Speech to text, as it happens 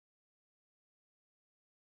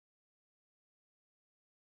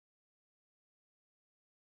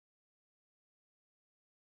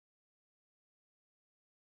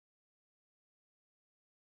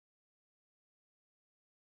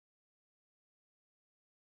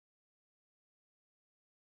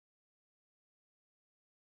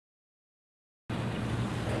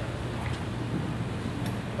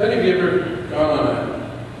Any of you ever gone on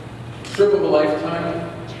a trip of a lifetime?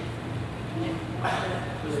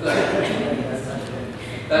 Just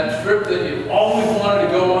that trip that you always wanted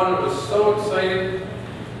to go on, it was so exciting.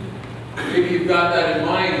 Maybe you've got that in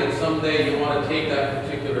mind that someday you want to take that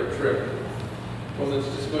particular trip. Well, it's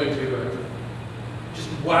just going to just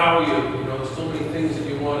wow you. You know, there's so many things that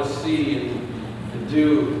you want to see and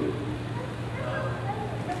do.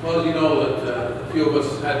 Well, you know that a few of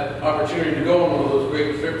us had opportunity to go on one of those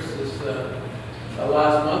great trips this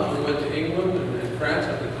last month. We went to England and France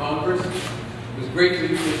at the Congress. It was great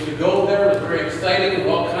to go there. It was very exciting.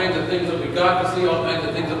 All kinds of things that we got to see, all kinds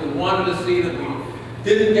of things that we wanted to see that we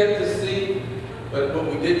didn't get to see. But what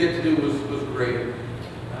we did get to do was great.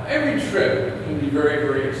 Every trip can be very,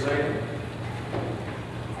 very exciting.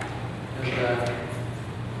 And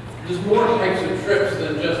there's more types of trips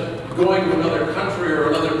than just going to another country or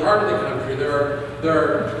another part of the country. There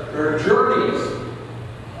are journeys.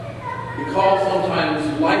 We call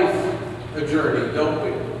sometimes life a journey, don't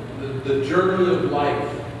we? The journey of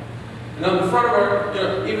life. And on the front of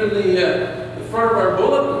our, even the front of our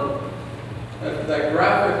bulletin, that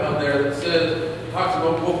graphic on there that talks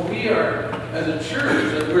about what we are as a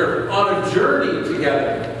church, that we're on a journey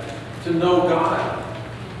together to know God,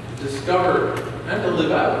 to discover and to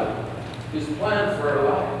live out His plan for our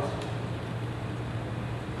lives.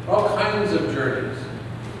 All kinds of journeys.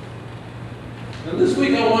 And this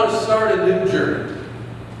week I want to start a new journey.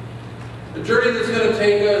 A journey that's going to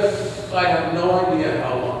take us, I have no idea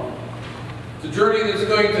how long. It's a journey that's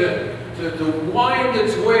going to wind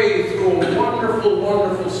its way through a wonderful,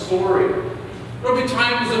 wonderful story. There'll be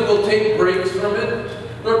times that we'll take breaks from it.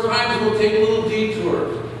 There are times we'll take little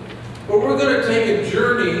detours. But we're going to take a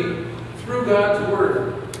journey through God's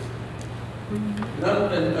Word.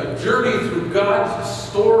 A journey through God's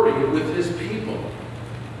story with His people.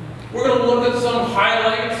 We're going to look at some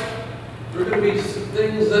highlights. There are going to be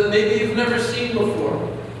things that maybe you've never seen before.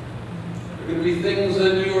 There are going to be things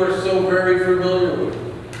that you are so very familiar with.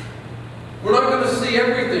 We're not going to see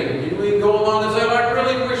everything. We go along and say, I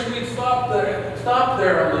really wish we'd stop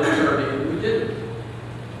there on the journey, and we didn't.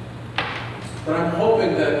 But I'm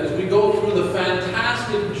hoping that as we go through the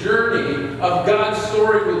fantastic journey of God's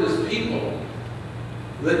story with His people,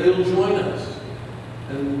 that you'll join us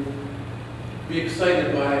and be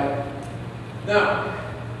excited by it. Now,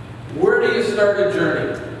 where do you start a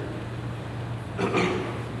journey?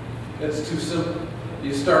 It's too simple.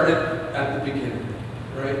 You start it at the beginning,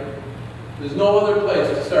 right? There's no other place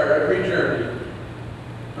to start every journey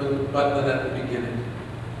but at the beginning.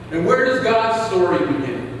 And where does God's story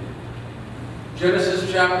begin?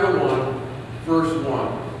 Genesis chapter 1, verse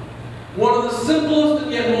 1. One of the simplest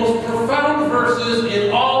and yet most profound verses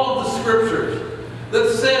in all of the Scriptures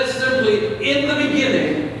that says simply, in the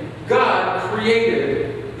beginning, God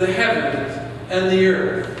created the heavens and the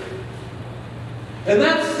earth. And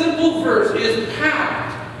that simple verse is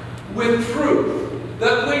packed with truth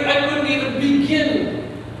that I couldn't even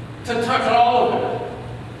begin to touch all of it.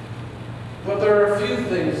 But there are a few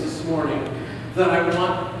things this morning that I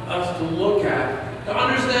want us to look at to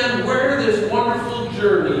understand where this wonderful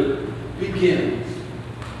journey begins.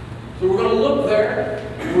 So we're going to look there,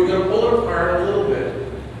 and we're going to pull it apart a little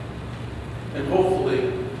bit, and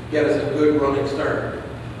hopefully get us a good running start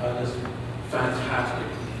on this fantastic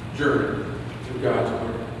journey through God's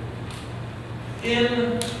Word.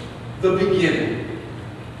 In the beginning.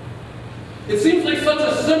 It seems like such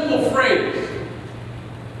a simple phrase,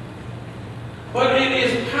 but it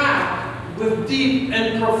is packed with deep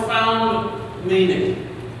and profound meaning.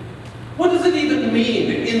 What does it even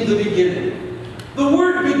mean, in the beginning? The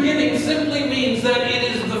word beginning simply means that it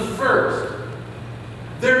is the first.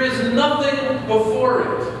 There is nothing before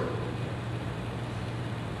it.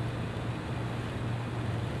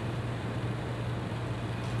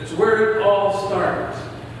 It's where it all starts.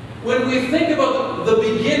 When we think about the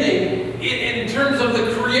beginning, in terms of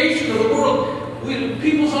the creation of the world,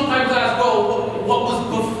 people sometimes ask, well, what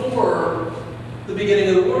was before the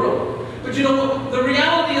beginning of the world? But you know, the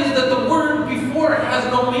reality is that the word before has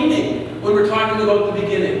no meaning when we're talking about the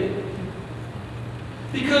beginning.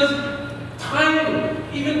 Because time,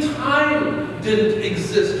 even time, didn't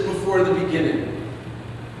exist before the beginning.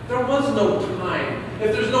 There was no time.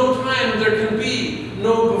 If there's no time, there can be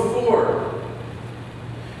no before.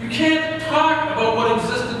 You can't talk about what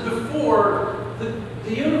existed before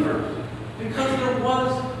the universe, because there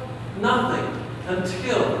was nothing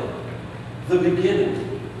until the beginning.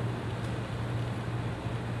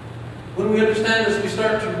 When we understand this, we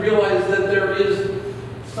start to realize that there is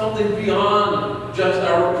something beyond just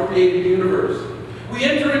our created universe. We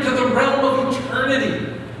enter into the realm of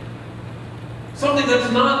eternity. Something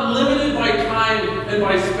that's not limited by time and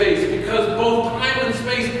by space, because both time and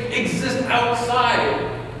space exist outside,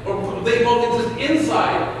 or they both exist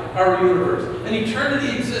inside our universe, and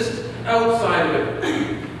eternity exists outside of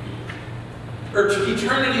it. Or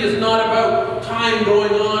eternity is not about time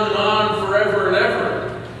going on and on forever and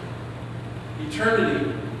ever.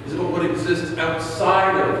 Eternity is about what exists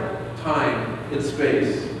outside of time and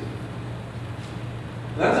space.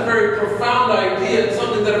 That's a very profound idea, and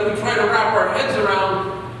something that if we try to wrap our heads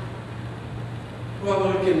around,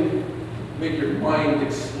 well, it can make your mind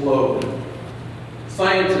explode.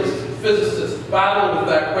 Scientists and physicists battle with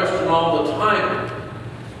that question all the time.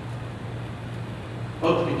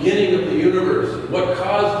 About the beginning of the universe, what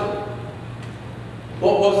caused it?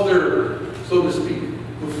 What was there, so to speak,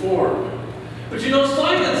 before? But you know,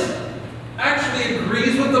 science actually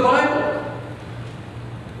agrees with the Bible.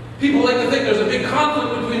 People like to think there's a big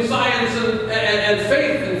conflict between science and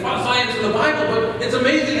faith, and science and the Bible, but it's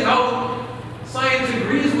amazing how science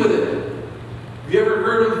agrees with it. Have you ever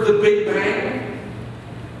heard of the Big Bang?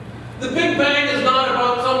 The Big Bang is not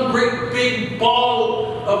about some great big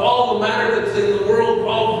ball of all the matter that's in the world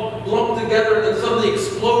all lumped together and then suddenly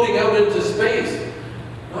exploding out into space.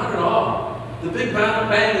 Not at all. The Big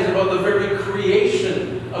Bang is about the very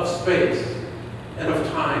creation of space and of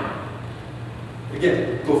time.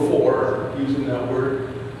 Again, before, using that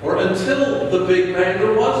word, or until the Big Bang,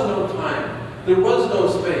 there was no time. There was no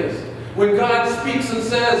space. When God speaks and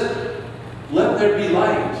says, "Let there be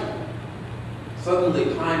light,"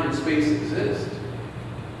 suddenly time and space exist.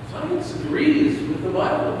 Science agrees with the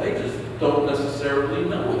Bible. They just don't necessarily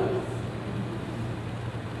know it.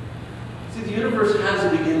 See, the universe has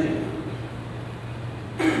a beginning.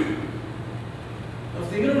 If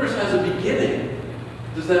the universe has a beginning,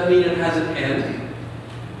 does that mean it has an end?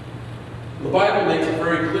 The Bible makes it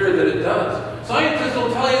very clear that it does. Scientists will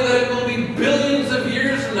tell you that it will be billions of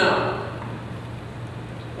years from now.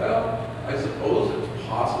 Well, I suppose it's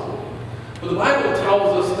possible. But the Bible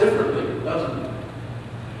tells us differently, doesn't it?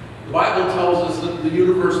 The Bible tells us that the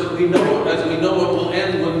universe that we know it, as we know it, will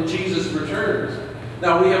end when Jesus returns.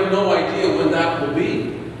 Now, we have no idea when that will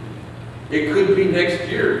be. It could be next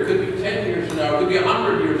year. It could be 10 years from now. It could be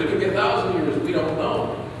 100 years. It could be 1,000 years. We don't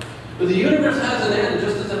know. But the universe has an end,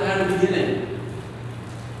 just as it had a beginning.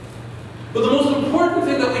 But the most important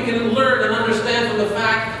thing that we can learn and understand from the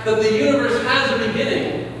fact that the universe has a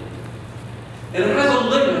beginning, and it has a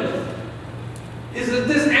limit, is that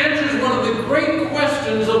this answers one of the great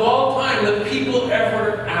questions of all time that people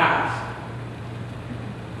ever ask.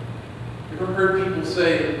 You ever heard people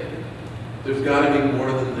say, "There's got to be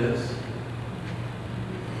more than this"?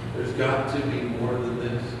 There's got to be more than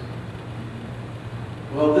this.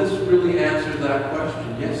 Well, this really answers that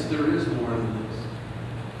question. Yes, there is more than this.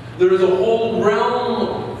 There is a whole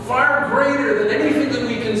realm far greater than anything that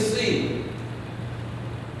we can see.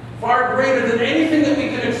 Far greater than anything that we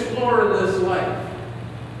can explore in this life.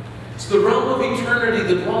 It's the realm of eternity,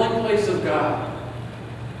 the dwelling place of God.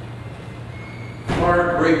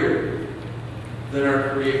 Far greater than our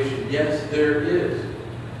creation. Yes, there is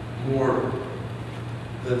more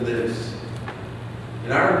than this.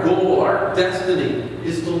 And our goal, our destiny,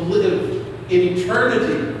 is to live in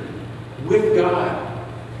eternity with God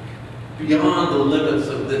beyond the limits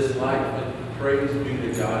of this life. And praise be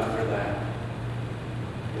to God for that.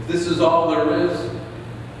 If this is all there is,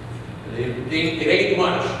 it ain't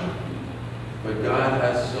much. But God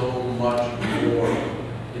has so much more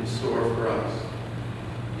in store for us.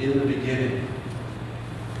 In the beginning.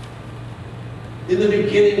 In the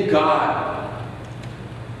beginning, God.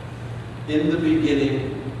 In the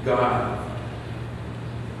beginning, God.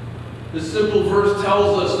 This simple verse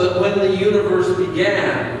tells us that when the universe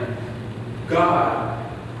began, God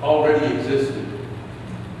already existed.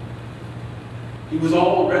 He was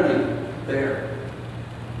already there.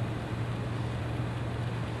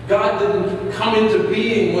 God didn't come into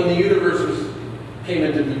being when the universe came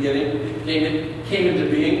into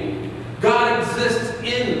being. God exists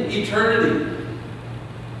in eternity.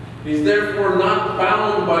 He's therefore not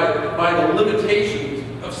bound by the limitations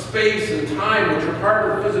of space and time, which are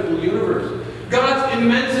part of the physical universe. God's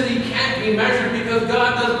immensity can't be measured because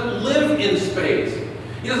God doesn't live in space.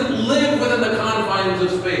 He doesn't live within the confines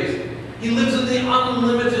of space. He lives in the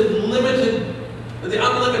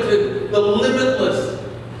the limitless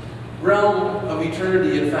realm of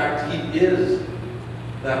eternity. In fact, He is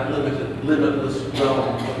that limitless realm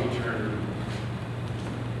of eternity.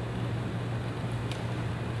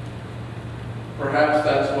 Perhaps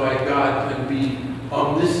that's why God can be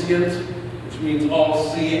omniscient, which means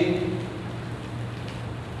all-seeing.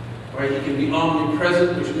 Why He can be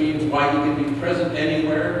omnipresent, which means why He can be present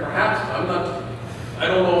anywhere. Perhaps, I'm not I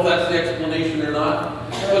don't know if that's the explanation or not.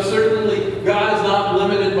 But certainly, God is not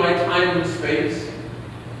limited by time and space.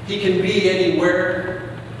 He can be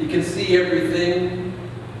anywhere. He can see everything.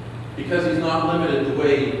 Because He's not limited the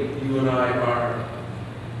way you and I are.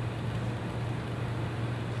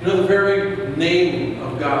 You know, the very name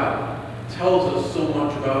of God tells us so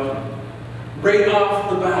much about Him. Right off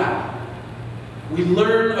the bat, we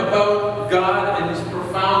learn about God and His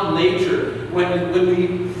profound nature when we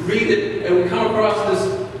read it and we come across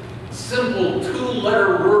this simple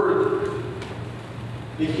two-letter word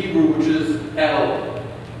in Hebrew, which is El.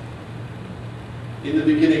 In the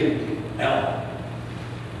beginning, El.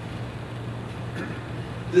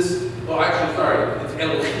 It's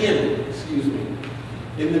Elohim, excuse me.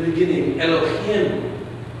 In the beginning, Elohim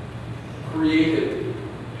created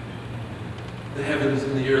the heavens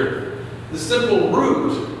and the earth. The simple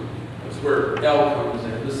root, that's where El comes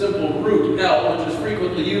in. The simple root, El, which is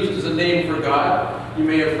frequently used as a name for God. You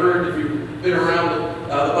may have heard, if you've been around the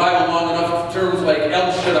Bible long enough, terms like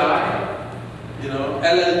El Shaddai, El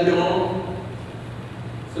Elyon.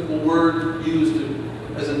 Simple word used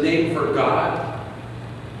as a name for God.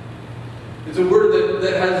 It's a word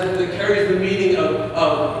that carries the meaning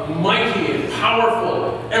of mighty and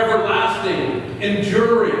powerful, everlasting,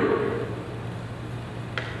 enduring.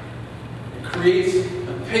 It creates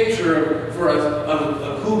a picture for us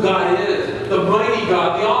of who God is. The mighty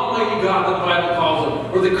God, the almighty God, the Bible calls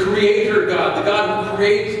Him. Or the creator God, the God who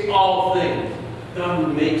creates all things. God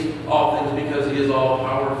who makes all things because He is all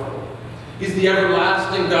powerful. He's the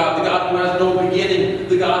everlasting God, the God who has no beginning,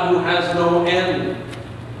 the God who has no end.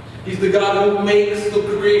 He's the God who makes the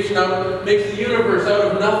creation makes the universe out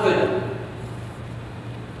of nothing.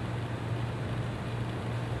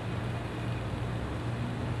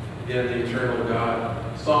 Again, the eternal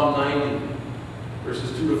God. Psalm 90,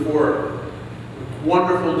 verses 2 to 4.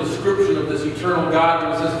 Wonderful description of this eternal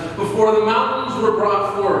God. It says, before the mountains were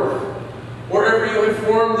brought forth, wherever you had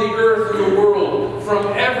formed the earth and the world, from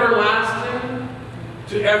everlasting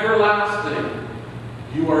to everlasting,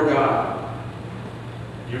 you are God.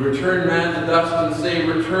 You return man to dust and say,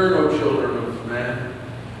 return, O children of man.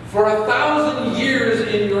 For 1,000 years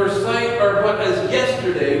in your sight are but as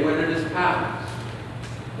yesterday when it is past,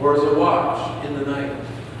 or as a watch in the night.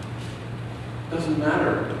 Doesn't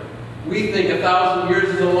matter. We think 1,000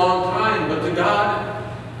 years is a long time, but to God,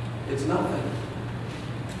 it's nothing.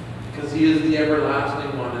 Because He is the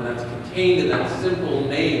everlasting one, and that's contained in that simple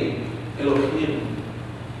name, Elohim.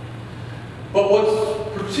 But what's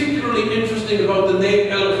particularly interesting about the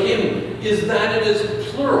name Elohim is that it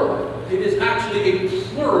is plural. It is actually a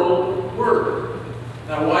plural word.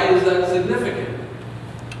 Now, why is that significant?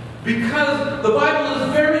 Because the Bible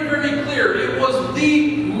is very, very clear. It was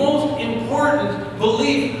the most important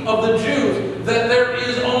belief of the Jews that there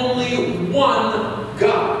is only one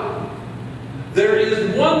God. There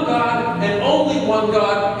is one God and only one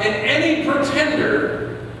God, and any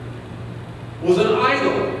pretender was an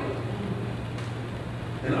idol.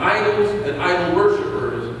 And idols and idol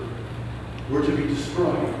worshippers were to be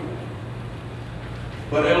destroyed.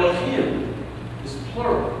 But Elohim is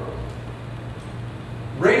plural.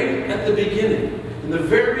 Right at the beginning, in the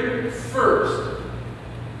very first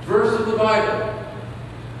verse of the Bible,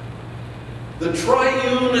 the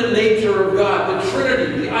triune nature of God, the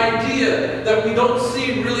Trinity, the idea that we don't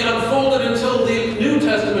see really unfolded until the New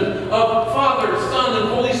Testament of Father, Son, and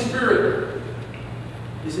Holy Spirit,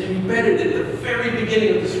 is embedded at the very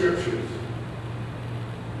beginning of the Scriptures.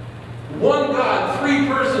 One God, three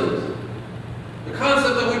persons. A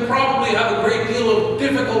concept that we probably have a great deal of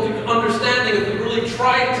difficulty understanding if we really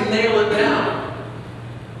tried to nail it down.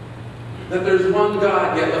 That there's one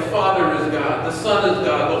God, yet the Father is God, the Son is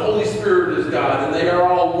God, the Holy Spirit is God, and they are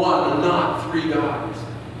all one and not three gods.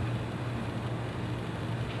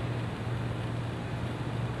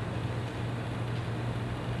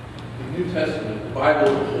 The New Testament, the Bible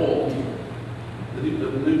as a whole, the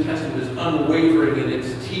New Testament is unwavering in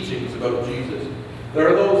its teachings about Jesus. There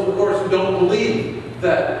are those, of course, who don't believe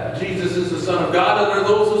that Jesus is the Son of God, and there are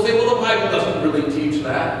those who say, well, the Bible doesn't really teach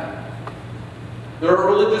that. There are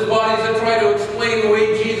religious bodies that try to explain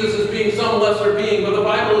away Jesus as being some lesser being, but the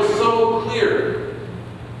Bible is so clear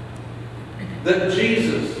that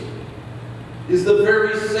Jesus is the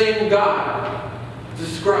very same God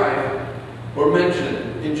described or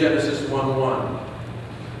mentioned in Genesis 1:1.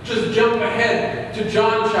 Just jump ahead to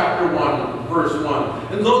John chapter 1, verse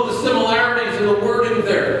 1, and note the similarities in the wording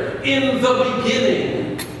there. In the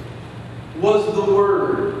beginning was the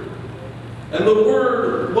Word, and the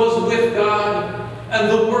Word was with God, and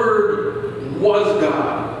the Word was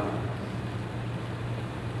God.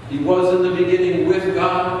 He was in the beginning with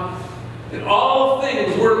God. And all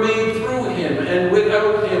things were made through him, and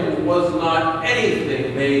without him was not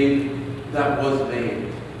anything made that was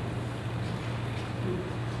made.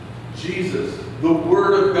 Jesus, the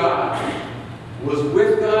Word of God, was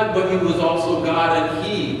with God, but he was also God, and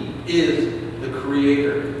he is the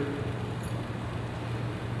Creator.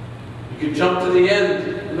 You can jump to the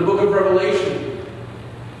end in the book of Revelation.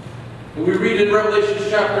 And we read in Revelation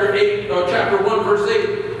chapter 1, verse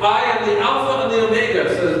 8, I am the Alpha and the Omega,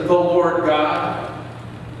 says the Lord God,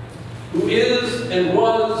 who is and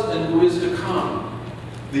was and who is to come,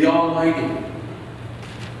 the Almighty.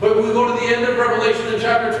 But we go to the end of Revelation in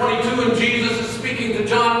chapter 22, and Jesus is speaking to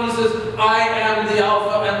John, and he says, I am the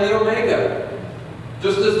Alpha and the Omega.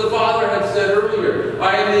 Just as the Father had said earlier,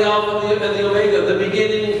 I am the Alpha and the Omega, the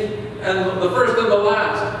beginning and the first and the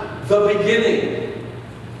last, the beginning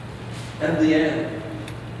and the end.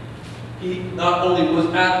 He not only was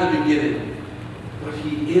at the beginning, but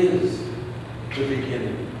he is the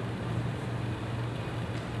beginning.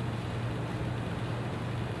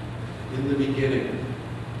 In the beginning.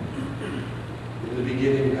 In the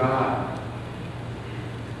beginning, God.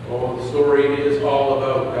 Oh, the story is all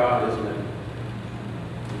about God, isn't it?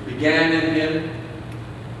 It began in him.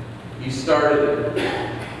 He started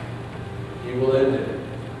it. He will end it.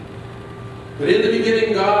 But in the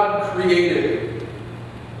beginning, God created.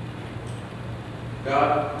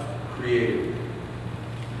 God created.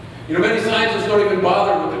 You know, many scientists don't even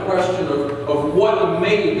bother with the question of what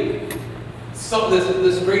made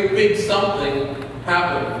this great big something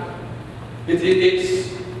happen.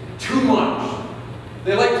 It's too much.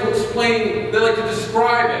 They like to explain, they like to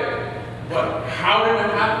describe it. But how did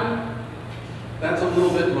it happen? That's a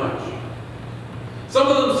little bit much. Some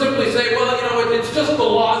of them simply say, well, you know, it's just the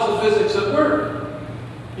laws of physics at work.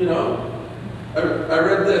 You know, I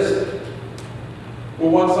read this. Well,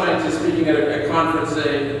 one scientist speaking at a conference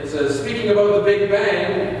says, speaking about the Big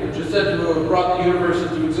Bang, which is said to have brought the universe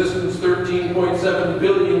into existence 13.7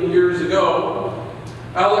 billion years ago,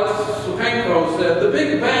 Alex Sopenko said, the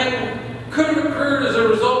Big Bang could have occurred as a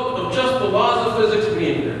result of just the laws of physics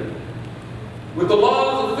being there. With the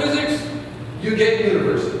laws of physics, you get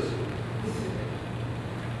universes.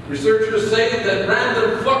 Researchers say that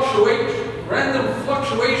random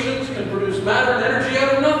fluctuations can produce matter and energy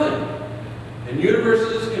out of nothing. And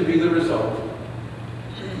universes can be the result.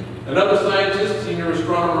 Another scientist, senior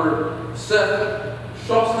astronomer Seth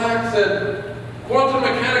Shostak, said, quantum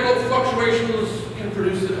mechanical fluctuations can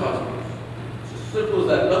produce the cosmos. It's as simple as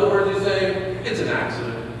that. In other words, he's saying, it's an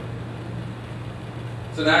accident.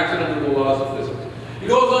 It's an accident of the laws of physics. He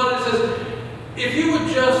goes on and says, if you would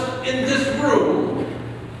just, in this room,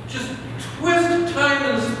 just twist time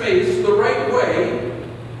and space the right way,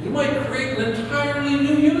 you might create an entirely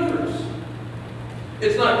new universe.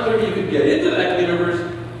 It's not clear you could get into that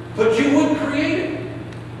universe, but you would create it.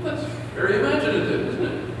 That's very imaginative, isn't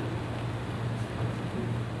it?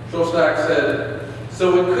 Shostak said,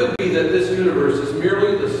 so it could be that this universe is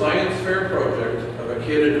merely the science fair project of a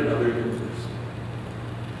kid in another universe.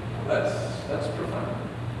 That's profound.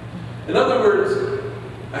 In other words,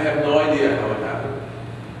 I have no idea how it happened.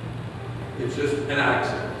 It's just an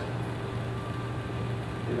accident.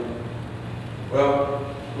 You know?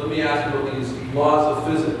 Well, let me ask you about these laws of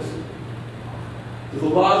physics. Do the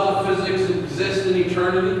laws of physics exist in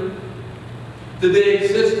eternity? Did they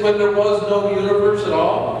exist when there was no universe at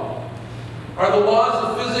all? Are the laws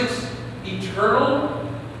of physics eternal?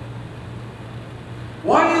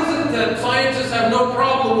 Why is it that scientists have no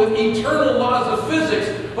problem with eternal laws of physics,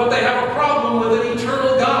 but they have a problem with an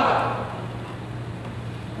eternal God?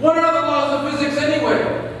 What are the laws of physics anyway?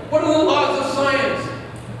 What are the laws of science?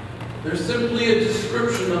 They're simply a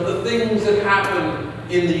description of the things that happen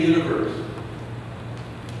in the universe.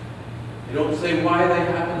 They don't say why they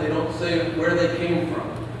happen, they don't say where they came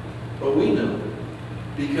from. But we know.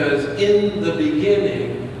 Because in the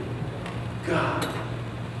beginning, God.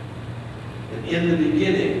 And in the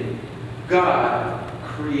beginning, God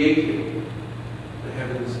created the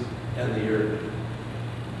heavens and the earth.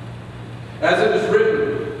 As it is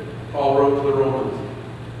written, Paul wrote to the Romans,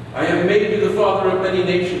 I have made you the father of many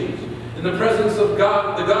nations, in the presence of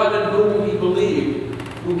God, the God in whom he believed,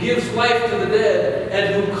 who gives life to the dead,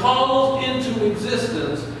 and who calls into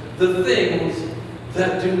existence the things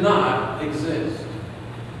that do not exist.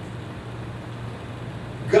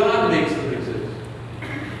 God makes them exist.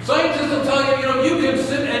 Scientists will tell you, you can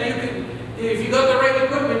sit and you can, if you got the right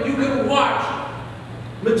equipment, you can watch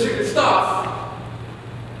material stuff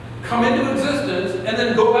come into existence and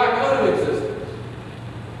then go back out of existence.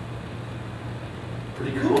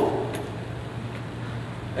 Pretty cool.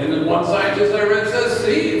 And then one scientist I read says,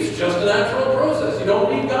 see, it's just a natural process. You don't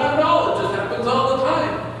need God at all. It just happens all the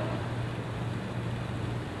time.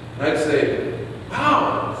 And I'd say,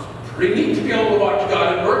 wow, it's pretty neat to be able to watch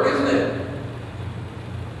God at work, isn't it?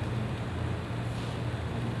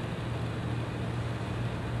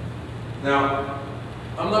 Now,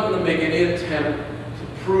 I'm not going to make any attempt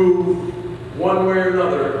to prove one way or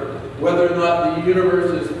another whether or not the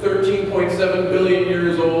universe is 13.7 billion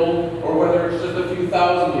years old or whether it's just a few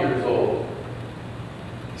thousand years old.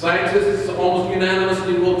 Scientists almost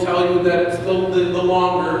unanimously will tell you that it's the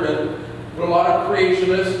longer, and there are a lot of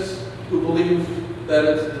creationists who believe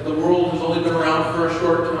that the world has only been around for a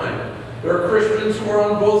short time. There are Christians who are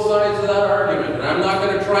on both sides of that argument, and I'm not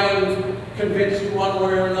going to try and convince you one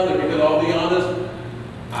way or another, because I'll be honest,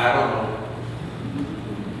 I don't know.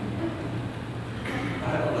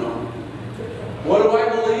 I don't know. What do I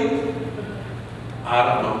believe?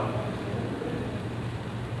 I don't know.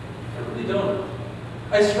 I really don't.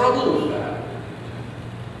 I struggle with that.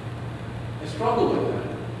 I struggle with that.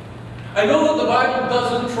 I know that the Bible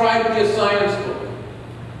doesn't try to be a science book,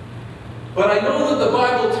 but I know that the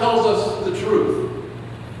Bible tells us the truth.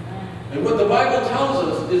 And what the Bible tells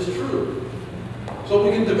us is true. So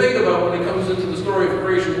we can debate about, when it comes into the story of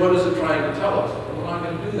creation, what is it trying to tell us? But we're not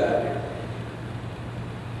going to do that here.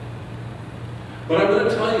 But I'm going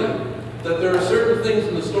to tell you that there are certain things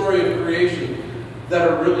in the story of creation that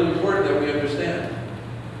are really important that we understand.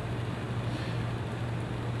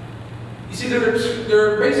 You see,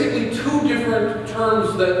 there are basically two different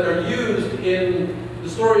terms that are used in the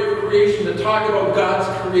story of creation to talk about God's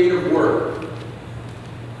creative work.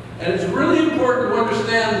 And it's really important to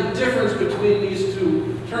understand the difference between these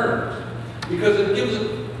two terms, because it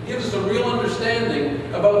gives us a real understanding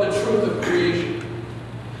about the truth of creation.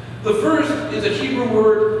 The first is a Hebrew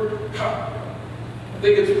word, I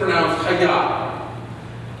think it's pronounced hayah.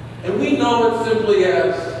 And we know it simply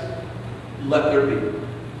as, let there be.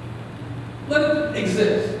 Let it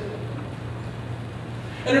exist.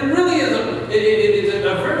 And it really is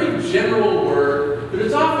a very general word, but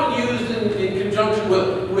it's often used in conjunction with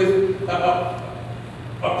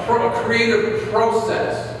a creative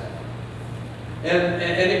process. And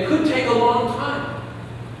it could take a long time.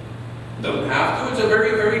 It doesn't have to. It's a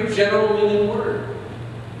very, very general meaning word.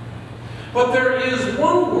 But there is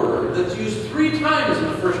one word that's used 3 times in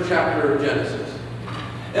the first chapter of Genesis.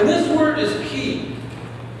 And this word is key.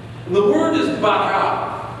 And the word is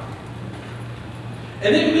bara.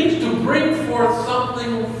 And it means to bring forth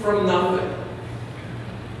something from nothing.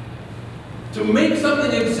 To make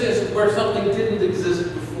something exist where something didn't exist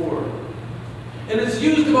before. And it's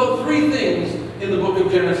used about 3 things in the book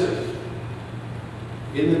of Genesis.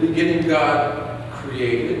 In the beginning, God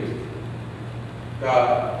created.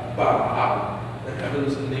 God bara the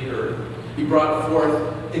heavens and the earth. He brought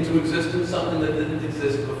forth into existence something that didn't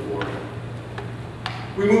exist before.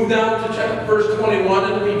 We move down to verse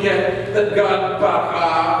 21, and we get that God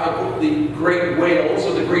bara the great whales,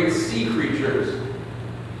 or the great sea creatures,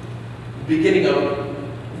 beginning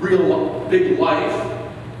of real big life.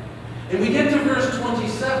 And we get to verse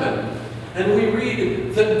 27, and we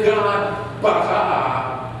read that God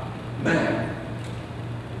bara man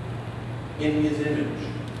in his image.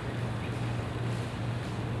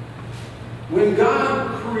 When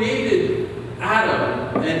God created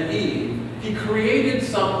Adam and Eve, he created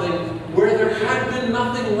something where there had been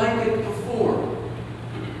nothing like it before.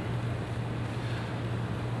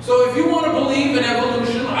 So if you want to believe in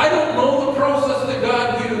evolution, I don't know the process that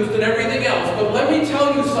God used and everything else, but let me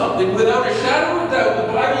tell you something. Without a shadow of doubt,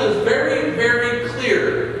 the Bible is very, very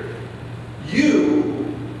clear.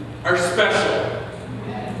 You are special.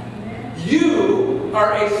 You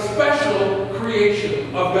are a special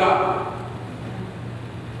creation of God.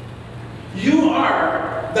 You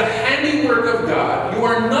are the handiwork of God. You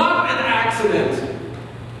are not an accident.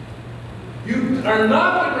 You are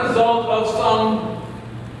not the result of some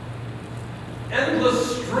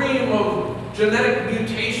endless stream of genetic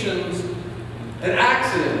mutations and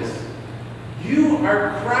accidents. You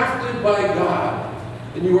are crafted by God,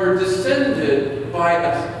 and you are descended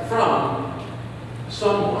from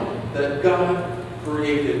someone that God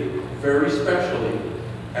created very specially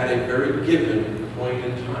at a very given point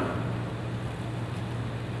in time.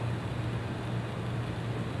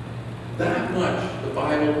 That much the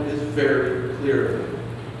Bible is very clear of.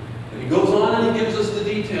 And he goes on and he gives us the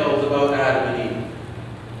details about Adam and Eve.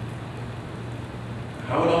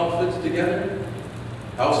 How it all fits together,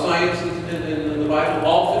 how science in the Bible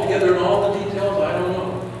all fit together in all the details, I don't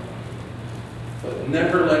know. But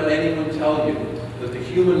never let anyone tell you that the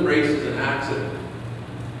human race is an accident.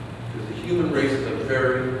 Because the human race is a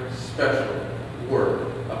very special work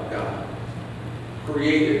of God.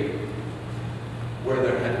 Created where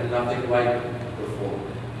there had nothing like it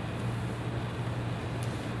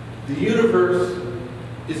The universe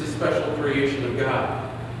is a special creation of God.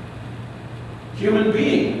 Human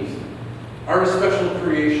beings are a special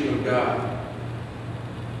creation of God.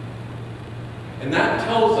 And that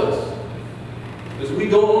tells us, as we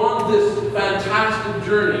go on this fantastic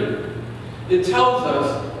journey, it tells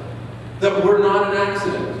us that we're not an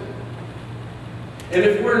accident. And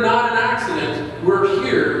if we're not an accident, we're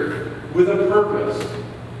here with a purpose.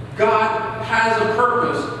 God has a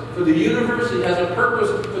purpose for the universe. He has a purpose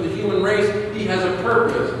for the human race. He has a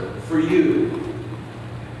purpose for you.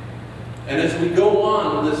 And as we go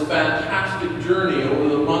on this fantastic journey over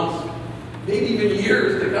the months, maybe even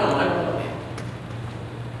years to come, I don't know,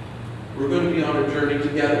 we're going to be on a journey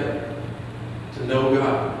together to know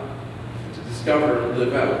God, to discover and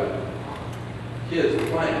live out His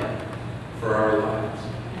plan for our lives.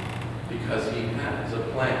 Because He has a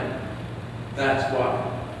plan. That's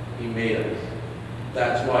why He made us.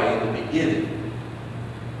 That's why in the beginning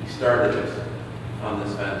He started us on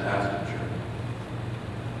this fantastic journey.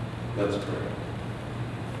 Let's pray.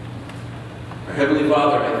 Our Heavenly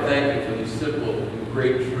Father, I thank You for these simple and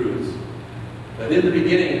great truths. That in the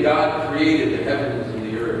beginning God created the heavens and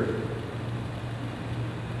the earth.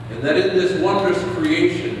 And that in this wondrous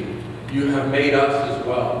creation You have made us as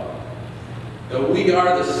well. That we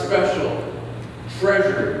are the special,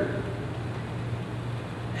 treasured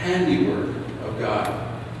handiwork of God.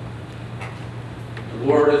 And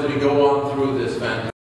Lord, as we go on through this fantastic